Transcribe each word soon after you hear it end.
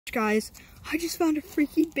watch, guys. I just found a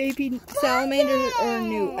freaking baby salamander or a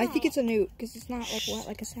newt. I think it's a newt because it's not like wet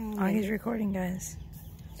like a salamander. Oh, he's recording, guys.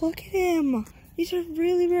 Look at him. These are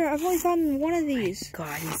really rare. I've only found one of these.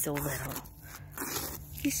 God, he's so little.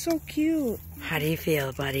 He's so cute. How do you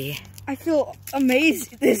feel, buddy? I feel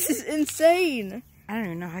amazing. This is insane. I don't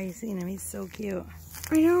even know how you've seen him. He's so cute.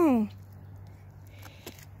 I know.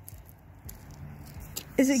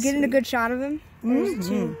 Is it getting a good shot of him? Or is it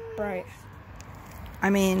too bright? I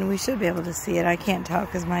mean, we should be able to see it. I can't tell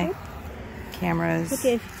because my camera is...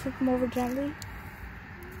 Okay, if you flip him over gently.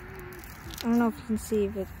 I don't know if you can see,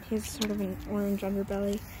 but he has sort of an orange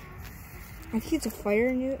underbelly. I think it's a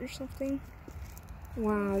fire newt or something.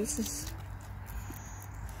 Wow, this is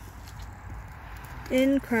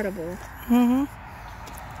incredible. Wow.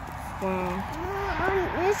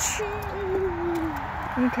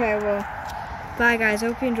 Okay, well, bye guys. I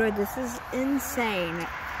hope you enjoyed this. This is insane.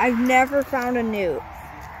 I've never found a newt.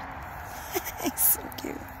 He's so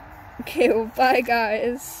cute. Okay, well, bye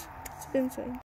guys. It's insane.